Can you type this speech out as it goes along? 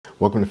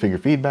Welcome to Figure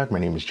Feedback. My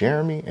name is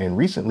Jeremy, and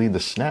recently the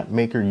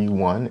Snapmaker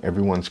U1,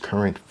 everyone's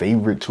current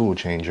favorite tool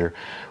changer,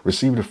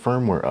 received a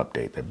firmware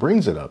update that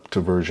brings it up to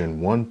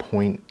version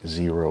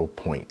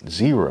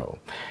 1.0.0,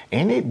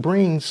 and it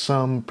brings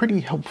some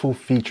pretty helpful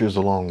features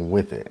along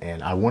with it,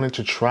 and I wanted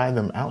to try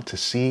them out to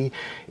see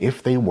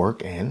if they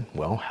work and,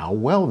 well, how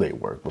well they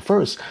work. But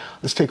first,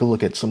 let's take a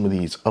look at some of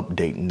these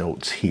update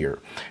notes here.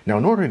 Now,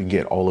 in order to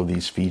get all of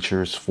these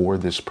features for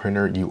this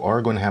printer, you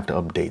are going to have to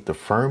update the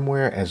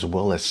firmware as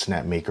well as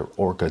Snapmaker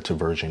Orca to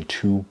version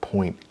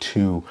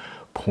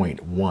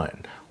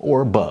 2.2.1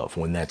 or above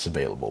when that's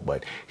available.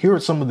 But here are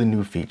some of the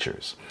new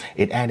features.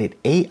 It added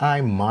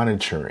AI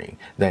monitoring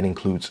that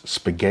includes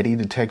spaghetti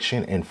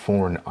detection and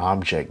foreign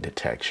object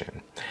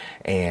detection.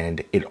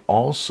 And it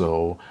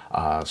also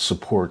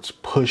supports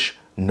push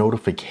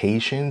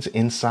notifications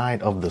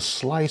inside of the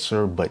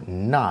slicer, but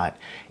not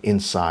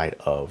inside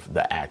of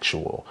the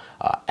actual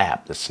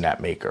app, the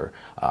Snapmaker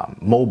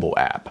mobile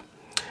app.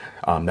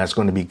 That's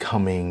going to be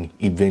coming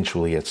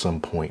eventually at some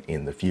point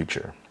in the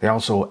future. They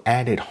also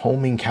added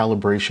homing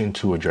calibration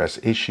to address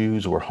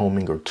issues where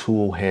homing or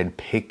tool head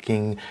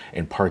picking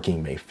and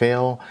parking may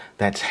fail.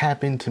 That's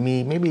happened to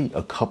me maybe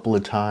a couple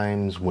of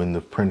times when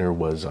the printer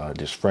was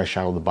just fresh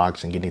out of the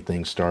box and getting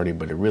things started,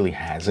 but it really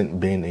hasn't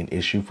been an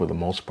issue for the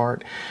most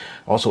part.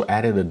 Also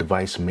added a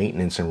device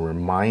maintenance and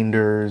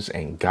reminders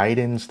and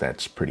guidance.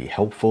 That's pretty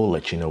helpful.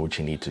 Let you know what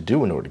you need to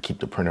do in order to keep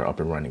the printer up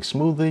and running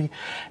smoothly.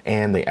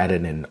 And they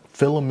added an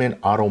filament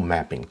auto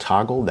mapping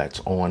toggle that's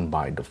on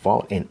by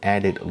default and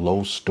added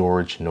low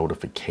storage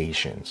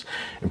notifications.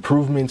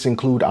 Improvements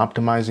include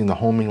optimizing the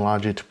homing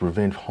logic to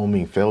prevent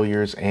homing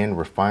failures and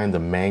refine the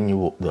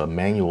manual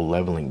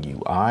leveling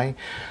UI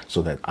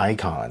so that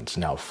icons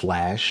now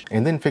flash,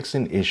 and then fix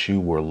an issue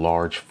where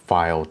large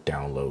file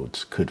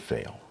downloads could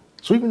fail.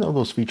 So even though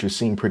those features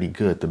seem pretty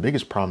good, the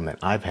biggest problem that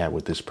I've had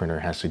with this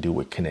printer has to do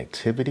with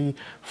connectivity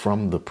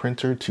from the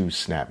printer to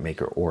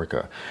Snapmaker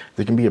Orca.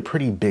 There can be a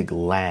pretty big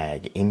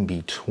lag in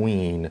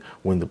between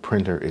when the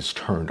printer is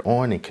turned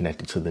on and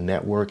connected to the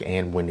network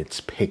and when it's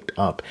picked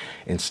up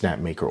in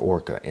Snapmaker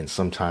Orca. And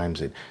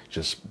sometimes it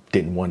just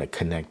didn't want to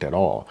connect at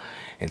all.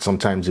 And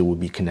sometimes it will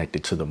be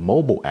connected to the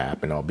mobile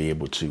app and I'll be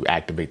able to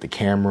activate the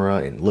camera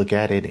and look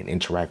at it and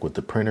interact with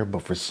the printer.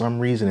 But for some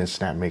reason in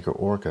Snapmaker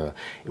Orca,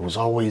 it was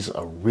always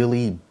a really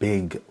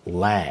big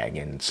lag.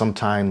 And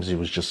sometimes it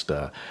was just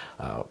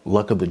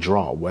luck of the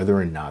draw, whether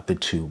or not the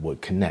two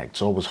would connect.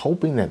 So I was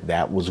hoping that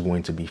that was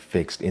going to be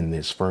fixed in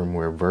this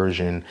firmware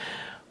version.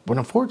 But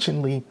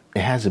unfortunately,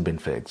 it hasn't been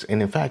fixed.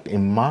 And in fact,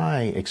 in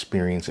my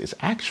experience, it's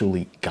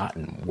actually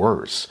gotten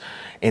worse.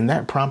 And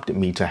that prompted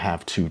me to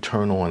have to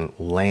turn on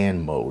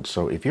LAN mode.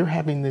 So if you're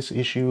having this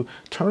issue,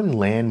 turn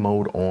LAN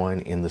mode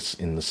on in the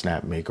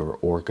Snapmaker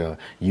Orca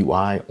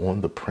UI on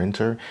the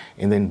printer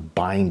and then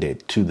bind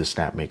it to the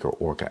Snapmaker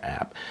Orca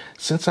app.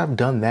 Since I've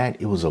done that,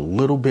 it was a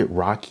little bit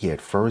rocky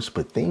at first,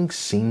 but things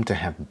seem to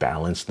have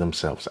balanced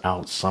themselves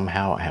out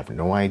somehow. I have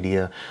no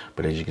idea.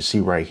 But as you can see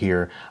right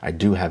here, I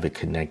do have it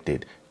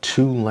connected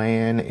to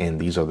LAN, and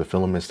these are the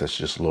filaments that's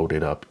just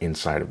loaded up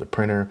inside of the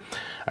printer.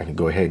 I can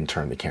go ahead and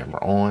turn the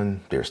camera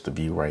on. There's the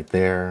view right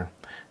there.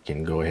 You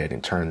can go ahead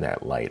and turn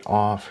that light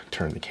off,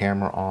 turn the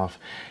camera off,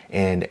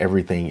 and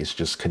everything is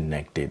just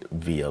connected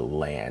via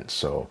LAN.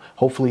 So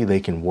hopefully they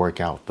can work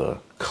out the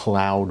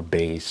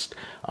cloud-based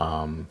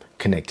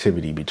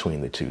connectivity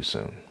between the two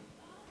soon.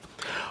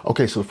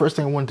 Okay, so the first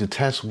thing I wanted to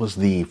test was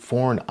the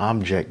foreign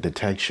object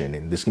detection,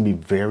 and this can be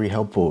very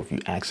helpful if you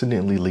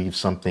accidentally leave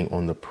something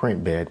on the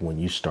print bed when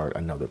you start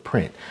another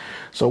print.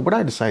 So what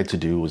I decided to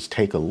do was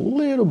take a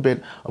little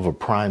bit of a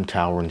prime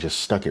tower and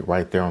just stuck it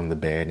right there on the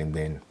bed and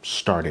then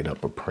started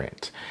up a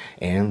print.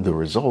 And the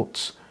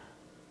results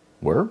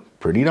were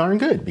pretty darn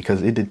good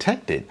because it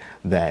detected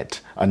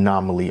that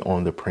anomaly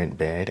on the print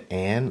bed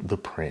and the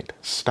print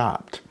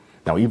stopped.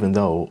 Now, even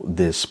though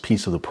this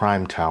piece of the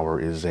prime tower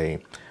is a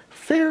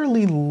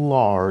fairly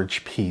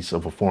large piece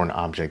of a foreign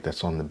object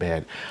that's on the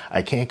bed,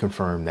 I can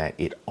confirm that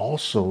it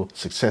also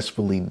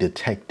successfully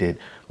detected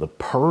the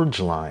purge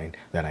line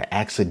that I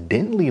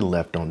accidentally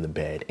left on the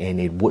bed,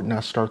 and it would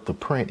not start the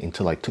print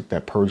until I took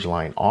that purge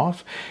line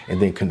off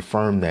and then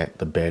confirmed that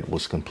the bed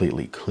was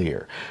completely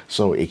clear.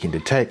 So it can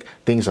detect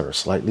things that are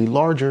slightly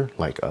larger,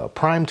 like a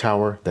prime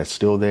tower that's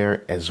still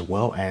there, as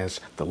well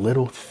as the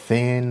little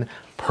thin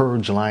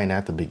purge line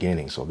at the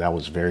beginning. So that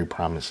was very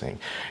promising.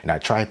 And I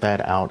tried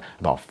that out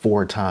about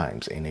 4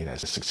 times and it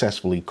has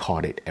successfully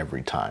caught it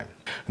every time.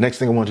 The next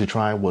thing I wanted to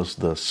try was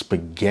the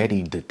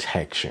spaghetti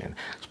detection.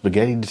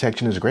 Spaghetti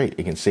detection is great.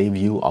 It can save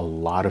you a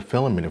lot of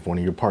filament if one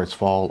of your parts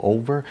fall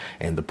over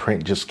and the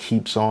print just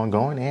keeps on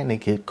going, and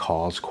it could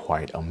cause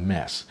quite a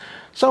mess.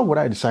 So what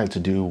I decided to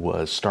do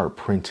was start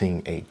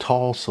printing a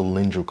tall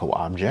cylindrical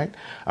object.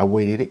 I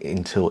waited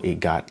until it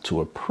got to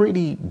a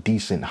pretty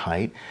decent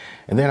height,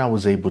 and then I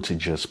was able to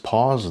just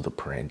pause the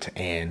print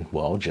and,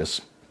 well,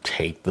 just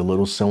take the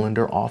little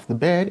cylinder off the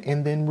bed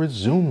and then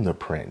resume the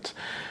print.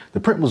 The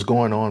print was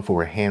going on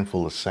for a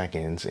handful of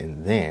seconds,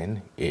 and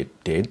then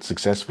it did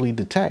successfully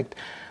detect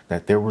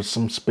that there was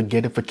some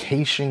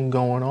spaghettification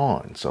going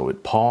on. So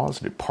it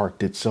paused, it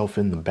parked itself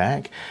in the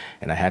back,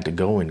 and I had to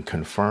go and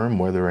confirm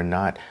whether or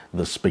not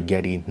the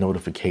spaghetti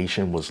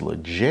notification was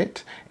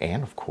legit.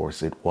 And of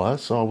course it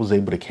was. So I was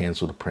able to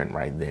cancel the print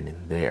right then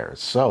and there.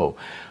 So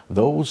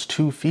those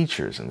two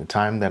features, and the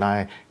time that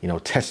I,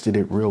 tested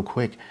it real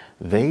quick,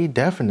 they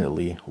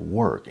definitely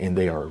work, and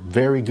they are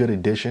very good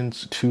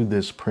additions to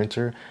this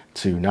printer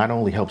to not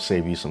only help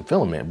save you some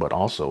filament, but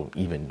also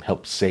even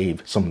help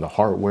save some of the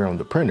hardware on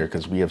the printer,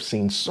 because we have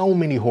seen so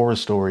many horror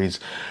stories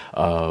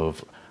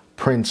of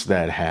prints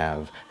that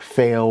have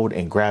failed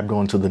and grabbed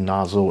onto the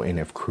nozzle and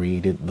have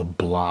created the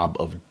blob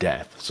of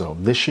death. So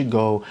this should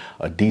go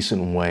a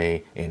decent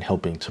way in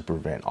helping to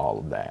prevent all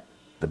of that.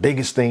 The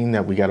biggest thing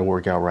that we got to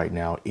work out right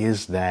now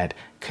is that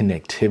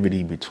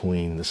connectivity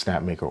between the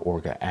Snapmaker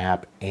Orga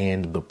app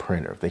and the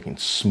printer. If they can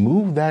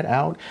smooth that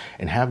out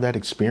and have that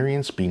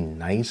experience be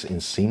nice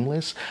and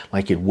seamless,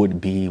 like it would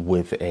be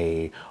with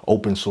a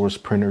open source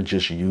printer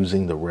just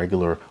using the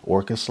regular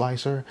Orca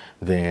slicer,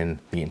 then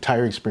the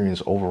entire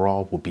experience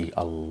overall will be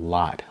a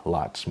lot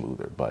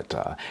smoother.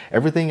 But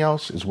everything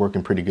else is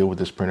working pretty good with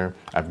this printer.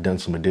 I've done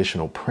some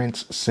additional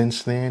prints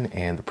since then,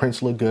 and the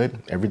prints look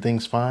good.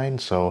 Everything's fine.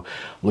 So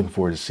I'm looking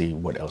forward to see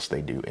what else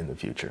they do in the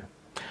future.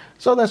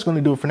 So that's going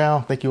to do it for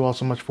now. Thank you all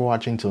so much for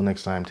watching. Till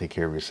next time, take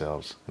care of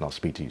yourselves, and I'll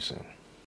speak to you soon.